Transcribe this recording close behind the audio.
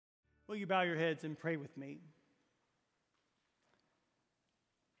Will you bow your heads and pray with me?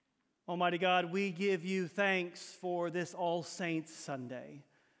 Almighty God, we give you thanks for this All Saints Sunday,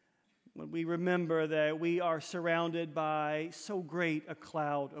 when we remember that we are surrounded by so great a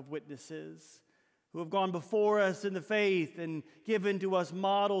cloud of witnesses who have gone before us in the faith and given to us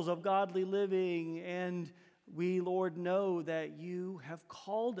models of godly living. And we, Lord, know that you have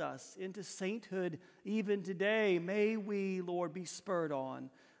called us into sainthood even today. May we, Lord, be spurred on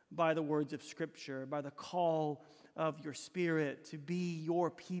by the words of Scripture, by the call of your Spirit to be your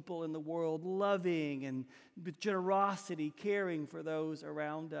people in the world, loving and with generosity, caring for those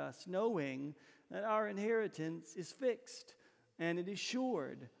around us, knowing that our inheritance is fixed and it is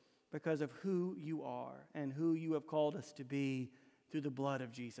assured because of who you are and who you have called us to be through the blood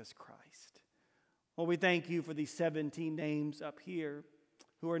of Jesus Christ. Well, we thank you for these 17 names up here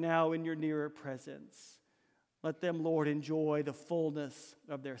who are now in your nearer presence. Let them, Lord, enjoy the fullness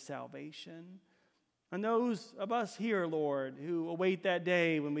of their salvation. And those of us here, Lord, who await that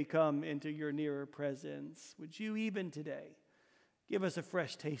day when we come into your nearer presence, would you even today give us a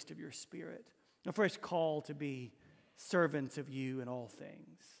fresh taste of your Spirit, a fresh call to be servants of you in all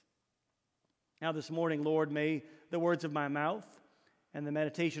things. Now this morning, Lord, may the words of my mouth and the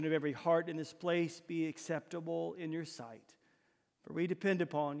meditation of every heart in this place be acceptable in your sight. For we depend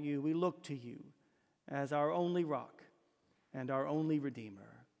upon you, we look to you as our only rock and our only Redeemer.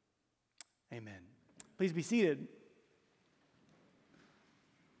 Amen. Please be seated.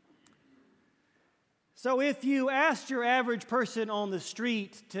 So if you asked your average person on the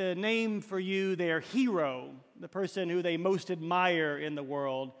street to name for you their hero, the person who they most admire in the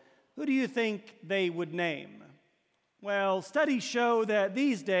world, who do you think they would name? Well, studies show that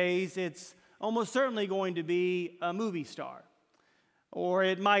these days it's almost certainly going to be a movie star. Or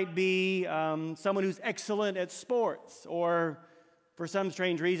it might be someone who's excellent at sports, or for some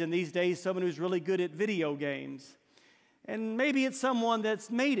strange reason these days, someone who's really good at video games. And maybe it's someone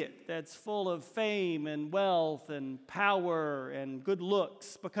that's made it, that's full of fame and wealth and power and good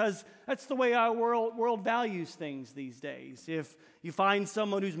looks, because that's the way our world values things these days. If you find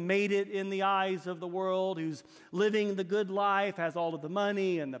someone who's made it in the eyes of the world, who's living the good life, has all of the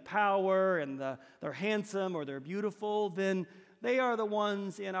money and the power, and they're handsome or they're beautiful, then they are the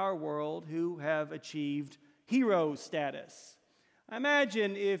ones in our world who have achieved hero status.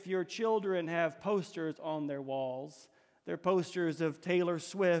 Imagine if your children have posters on their walls. They're posters of Taylor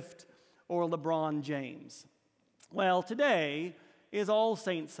Swift or LeBron James. Well, today is All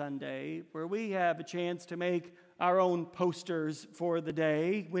Saints Sunday, where we have a chance to make our own posters for the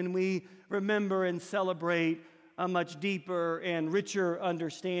day when we remember and celebrate a much deeper and richer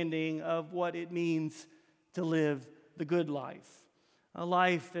understanding of what it means to live the good life, a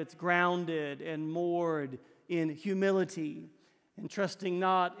life that's grounded and moored in humility, and trusting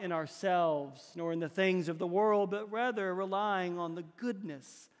not in ourselves nor in the things of the world, but rather relying on the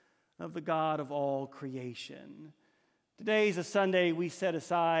goodness of the God of all creation. Today is a Sunday we set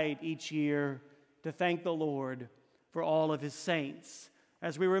aside each year to thank the Lord for all of his saints,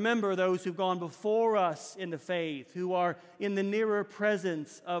 as we remember those who've gone before us in the faith, who are in the nearer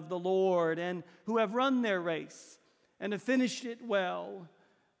presence of the Lord, and who have run their race and have finished it well,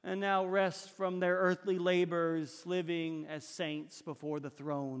 and now rest from their earthly labors, living as saints before the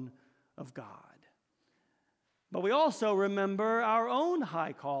throne of God. But we also remember our own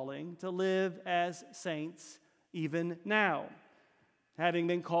high calling to live as saints even now, having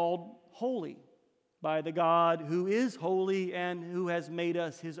been called holy by the God who is holy and who has made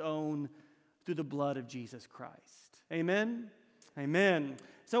us his own through the blood of Jesus Christ. Amen? Amen.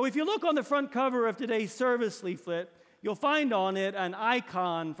 So if you look on the front cover of today's service leaflet, you'll find on it an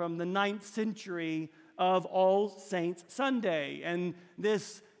icon from the 9th century of All Saints Sunday. And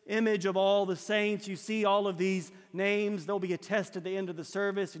this image of all the saints, you see all of these names. There'll be a test at the end of the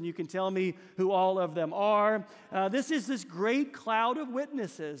service, and you can tell me who all of them are. This is this great cloud of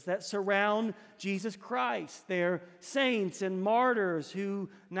witnesses that surround Jesus Christ. They're saints and martyrs who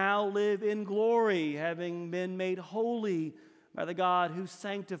now live in glory, having been made holy by the God who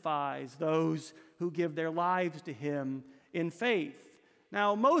sanctifies those who give their lives to him in faith.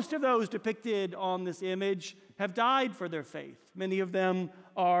 Now, most of those depicted on this image have died for their faith. Many of them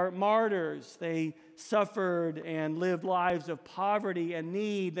are martyrs. They suffered and lived lives of poverty and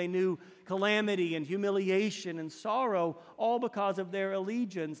need. They knew calamity and humiliation and sorrow, all because of their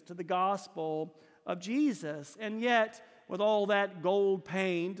allegiance to the gospel of Jesus. And yet, with all that gold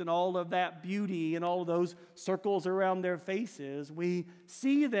paint and all of that beauty and all of those circles around their faces, we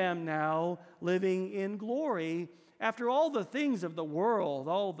see them now living in glory after all the things of the world,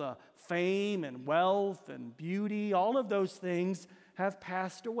 all the fame and wealth and beauty, all of those things have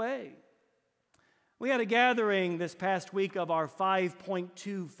passed away. We had a gathering this past week of our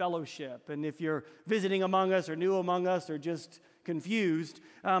 5.2 fellowship, and if you're visiting among us or new among us or just confused,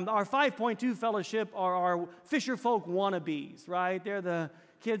 our 5.2 fellowship are our fisher folk wannabes, right? They're the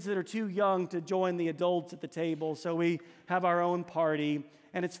kids that are too young to join the adults at the table, so we have our own party.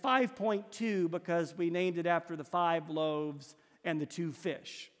 And it's 5.2 because we named it after the 5 loaves and the 2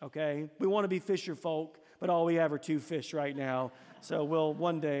 fish, okay? We want to be fisher folk, but all we have are 2 fish right now, so we'll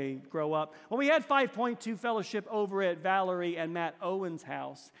one day grow up. Well, we had 5.2 fellowship over at Valerie and Matt Owen's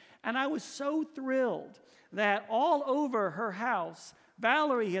house, and I was so thrilled that all over her house,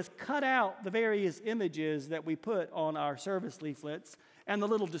 Valerie has cut out the various images that we put on our service leaflets and the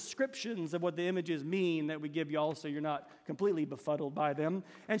little descriptions of what the images mean that we give y'all so you're not completely befuddled by them.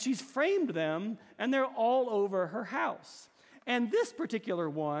 And she's framed them, and they're all over her house. And this particular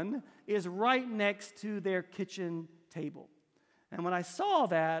one is right next to their kitchen table. And when I saw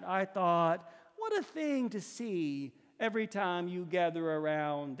that, I thought, what a thing to see every time you gather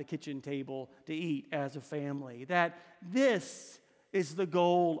around the kitchen table to eat as a family, that this is the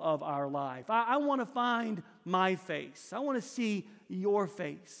goal of our life. I want to find my face. I want to see your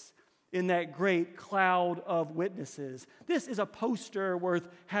face in that great cloud of witnesses. This is a poster worth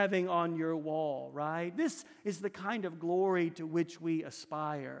having on your wall, right? This is the kind of glory to which we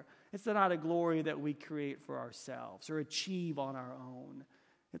aspire. It's not a glory that we create for ourselves or achieve on our own.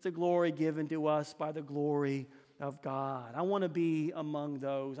 It's a glory given to us by the glory of God. I want to be among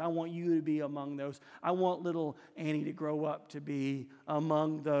those. I want you to be among those. I want little Annie to grow up to be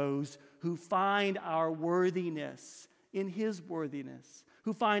among those who find our worthiness in His worthiness,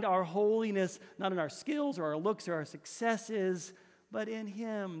 who find our holiness not in our skills or our looks or our successes, but in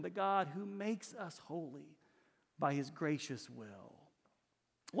Him, the God who makes us holy by His gracious will.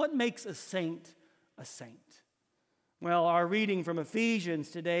 What makes a saint a saint? Well, our reading from Ephesians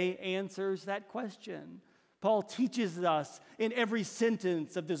today answers that question. Paul teaches us in every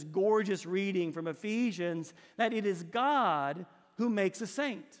sentence of this gorgeous reading from Ephesians that it is God who makes a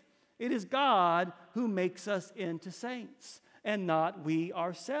saint. It is God who makes us into saints, and not we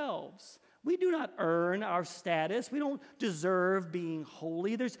ourselves. We do not earn our status. We don't deserve being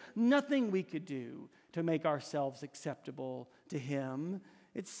holy. There's nothing we could do to make ourselves acceptable to Him.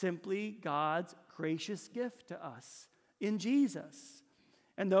 It's simply God's gracious gift to us in Jesus.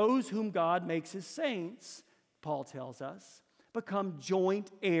 And those whom God makes His saints, Paul tells us, become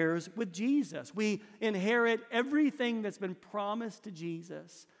joint heirs with Jesus. We inherit everything that's been promised to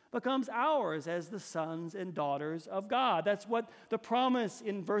Jesus, becomes ours as the sons and daughters of God. That's what the promise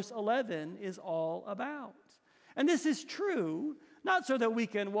in verse 11 is all about. And this is true, not so that we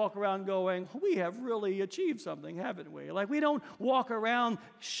can walk around going, we have really achieved something, haven't we? Like we don't walk around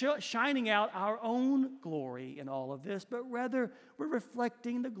shining out our own glory in all of this, but rather we're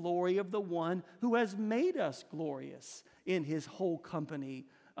reflecting the glory of the one who has made us glorious in His whole company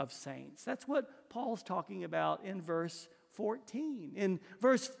of saints. That's what Paul's talking about in verse 14. In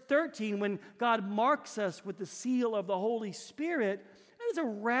verse 13, when God marks us with the seal of the Holy Spirit, that is a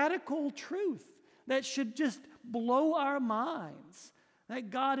radical truth that should just blow our minds, that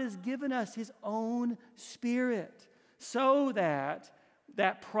God has given us His own Spirit so that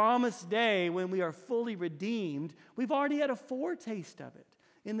that promised day when we are fully redeemed, we've already had a foretaste of it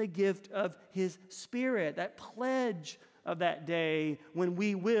in the gift of His Spirit, that pledge of that day when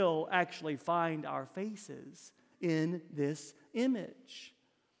we will actually find our faces in this image.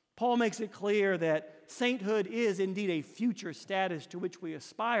 Paul makes it clear that sainthood is indeed a future status to which we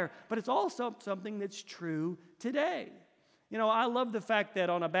aspire, but it's also something that's true today. You know, I love the fact that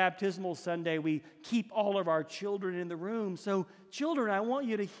on a baptismal Sunday we keep all of our children in the room. So, children, I want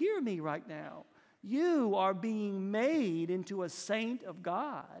you to hear me right now. You are being made into a saint of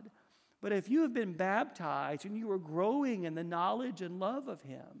God. But if you have been baptized and you are growing in the knowledge and love of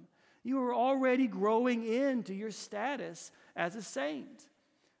Him, you are already growing into your status as a saint.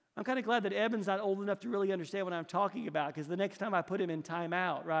 I'm kind of glad that Evan's not old enough to really understand what I'm talking about, because the next time I put him in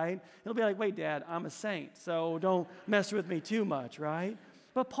timeout, right, he'll be like, wait, Dad, I'm a saint, so don't mess with me too much, right?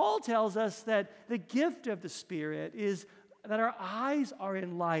 But Paul tells us that the gift of the Spirit is that our eyes are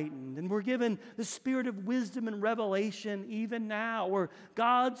enlightened, and we're given the spirit of wisdom and revelation even now. We're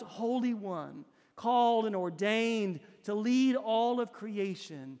God's Holy One, called and ordained to lead all of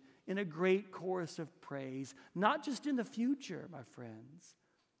creation in a great chorus of praise, not just in the future, my friends,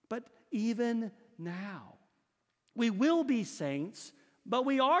 but even now. We will be saints, but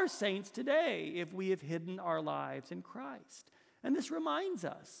we are saints today if we have hidden our lives in Christ. And this reminds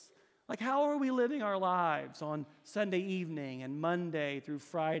us, like, how are we living our lives on Sunday evening and Monday through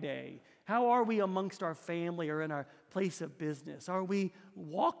Friday How are we amongst our family or in our place of business? Are we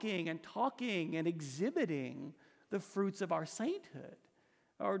walking and talking and exhibiting the fruits of our sainthood?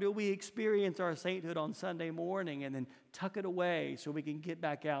 Or do we experience our sainthood on Sunday morning and then tuck it away so we can get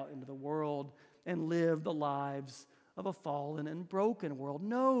back out into the world and live the lives of a fallen and broken world?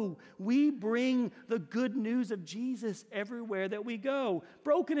 No, we bring the good news of Jesus everywhere that we go.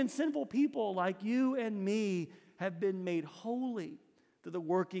 Broken and sinful people like you and me have been made holy through the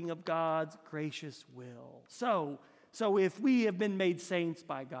working of God's gracious will. So if we have been made saints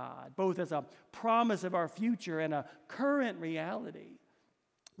by God, both as a promise of our future and a current reality,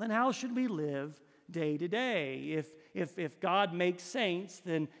 then how should we live day to day? If God makes saints,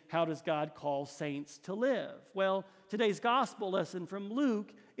 then how does God call saints to live? Well, today's gospel lesson from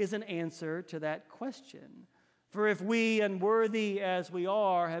Luke is an answer to that question. For if we, unworthy as we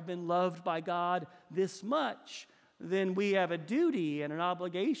are, have been loved by God this much, then we have a duty and an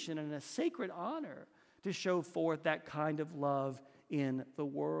obligation and a sacred honor to show forth that kind of love in the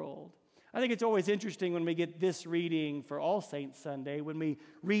world. I think it's always interesting when we get this reading for All Saints Sunday, when we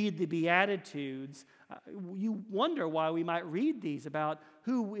read the Beatitudes, you wonder why we might read these about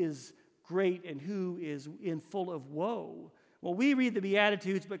who is great and who is in full of woe. Well, we read the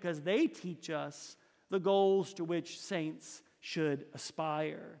Beatitudes because they teach us the goals to which saints should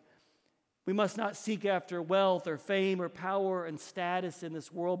aspire. We must not seek after wealth or fame or power and status in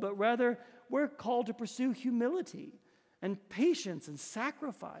this world, but rather we're called to pursue humility and patience and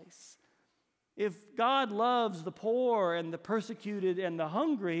sacrifice. If God loves the poor and the persecuted and the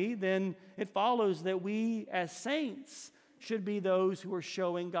hungry, then it follows that we as saints should be those who are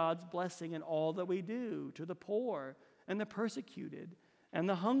showing God's blessing in all that we do to the poor and the persecuted and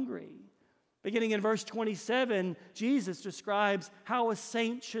the hungry. Beginning in verse 27, Jesus describes how a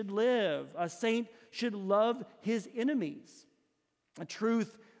saint should live. A saint should love his enemies, a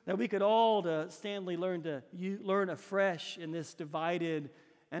truth that we could all, to Stanley, learn afresh in this divided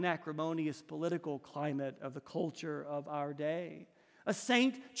and acrimonious political climate of the culture of our day. A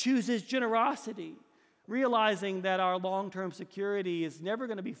saint chooses generosity, realizing that our long-term security is never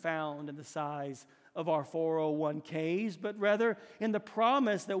going to be found in the size of our 401ks, but rather in the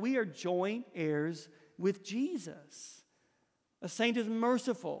promise that we are joint heirs with Jesus. A saint is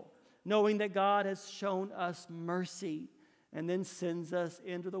merciful, knowing that God has shown us mercy and then sends us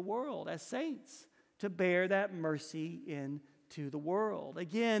into the world as saints to bear that mercy into the world.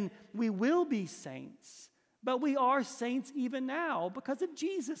 Again, we will be saints, but we are saints even now because of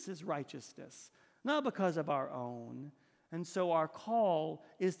Jesus' righteousness, not because of our own. And so our call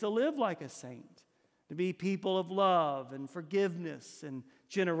is to live like a saint, to be people of love and forgiveness and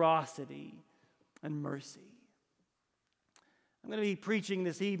generosity and mercy. I'm going to be preaching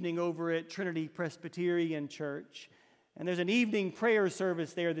this evening over at Trinity Presbyterian Church. And there's an evening prayer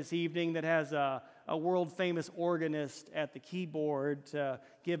service there this evening that has a world-famous organist at the keyboard to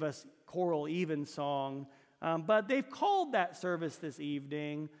give us choral evensong. But they've called that service this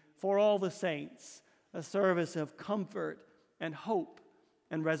evening For All the Saints, a service of comfort and hope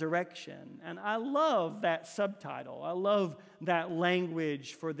and resurrection. And I love that subtitle. I love that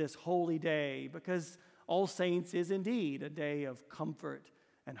language for this holy day, because All Saints is indeed a day of comfort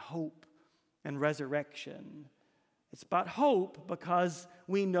and hope and resurrection. It's about hope because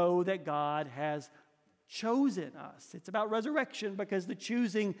we know that God has chosen us. It's about resurrection because the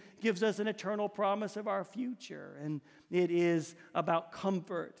choosing gives us an eternal promise of our future. And it is about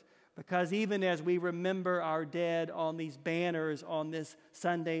comfort because even as we remember our dead on these banners on this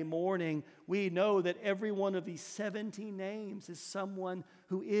Sunday morning, we know that every one of these 17 names is someone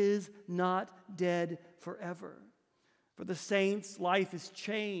who is not dead forever. For the saints, life is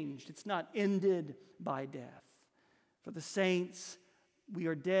changed. It's not ended by death. For the saints, we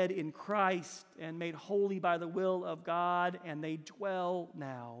are dead in Christ and made holy by the will of God, and they dwell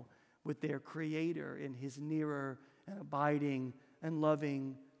now with their Creator in His nearer and abiding and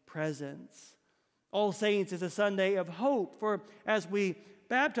loving presence. All Saints is a Sunday of hope, for as we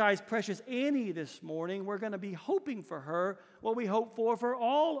baptize precious Annie this morning, we're going to be hoping for her what we hope for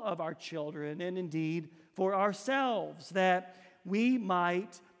all of our children, and indeed for ourselves, that we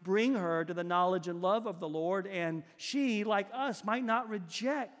might bring her to the knowledge and love of the Lord, and she, like us, might not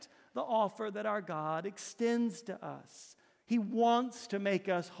reject the offer that our God extends to us. He wants to make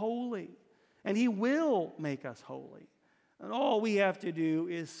us holy, and He will make us holy. And all we have to do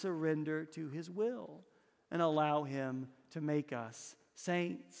is surrender to His will and allow Him to make us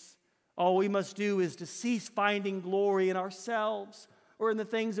saints. All we must do is to cease finding glory in ourselves or in the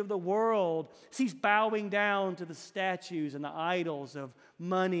things of the world, cease bowing down to the statues and the idols of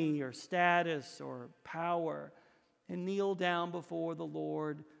money or status or power, and kneel down before the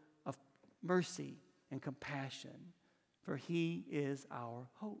Lord of mercy and compassion, for he is our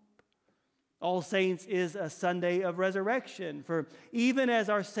hope. All Saints is a Sunday of resurrection, for even as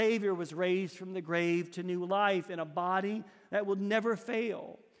our Savior was raised from the grave to new life in a body that will never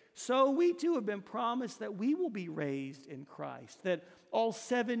fail, so we too have been promised that we will be raised in Christ, that all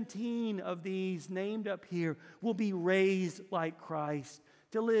 17 of these named up here will be raised like Christ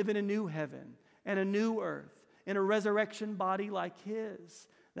to live in a new heaven and a new earth, in a resurrection body like his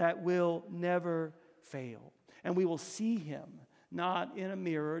that will never fail. And we will see him not in a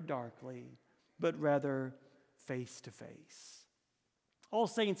mirror darkly, but rather face to face. All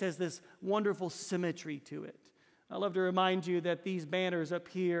Saints has this wonderful symmetry to it. I love to remind you that these banners up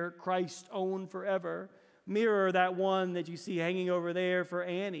here, Christ's own forever, mirror that one that you see hanging over there for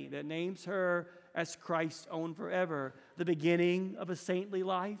Annie, that names her as Christ's own forever, the beginning of a saintly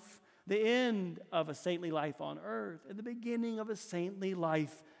life, the end of a saintly life on earth, and the beginning of a saintly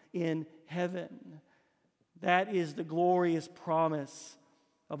life in heaven. That is the glorious promise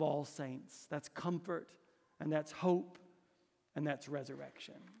of all saints. That's comfort, and that's hope, and that's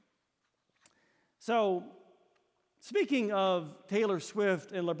resurrection. So, speaking of Taylor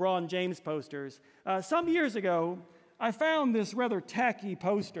Swift and LeBron James posters, some years ago, I found this rather tacky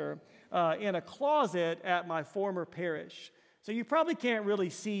poster in a closet at my former parish. So you probably can't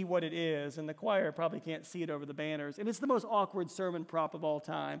really see what it is, and the choir probably can't see it over the banners. And it's the most awkward sermon prop of all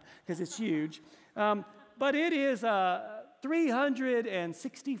time because it's huge. But it is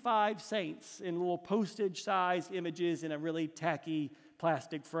 365 saints in little postage-sized images in a really tacky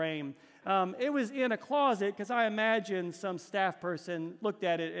plastic frame. It was in a closet because I imagine some staff person looked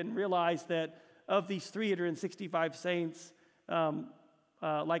at it and realized that of these 365 saints,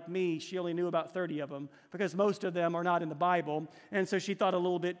 like me, she only knew about 30 of them because most of them are not in the Bible. And so she thought a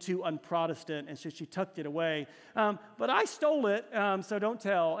little bit too un-Protestant, and so she tucked it away. But I stole it, so don't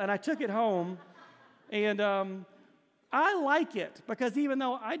tell. And I took it home, and I like it because even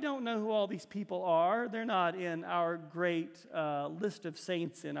though I don't know who all these people are, they're not in our great list of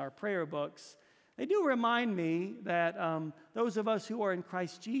saints in our prayer books, they do remind me that those of us who are in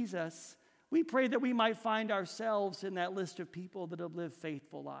Christ Jesus, we pray that we might find ourselves in that list of people that have lived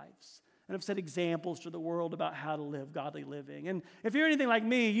faithful lives and have set examples to the world about how to live godly living. And if you're anything like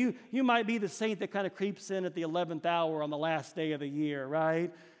me, you might be the saint that kind of creeps in at the 11th hour on the last day of the year, right?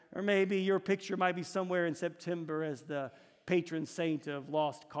 Or maybe your picture might be somewhere in September as the patron saint of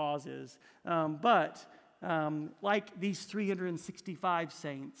lost causes. But like these 365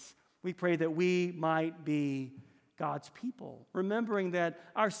 saints, we pray that we might be God's people, remembering that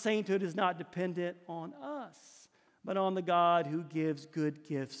our sainthood is not dependent on us, but on the God who gives good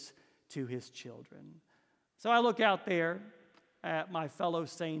gifts to his children. So I look out there at my fellow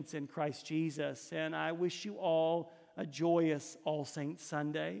saints in Christ Jesus, and I wish you all a joyous All Saints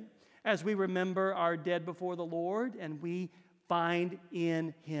Sunday as we remember our dead before the Lord and we find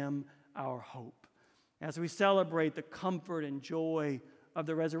in him our hope. As we celebrate the comfort and joy of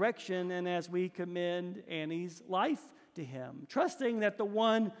the resurrection, and as we commend Annie's life to him, trusting that the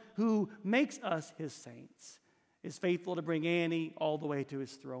one who makes us his saints is faithful to bring Annie all the way to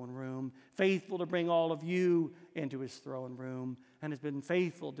his throne room, faithful to bring all of you into his throne room, and has been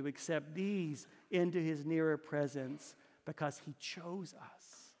faithful to accept these into his nearer presence because he chose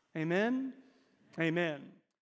us. Amen? Amen.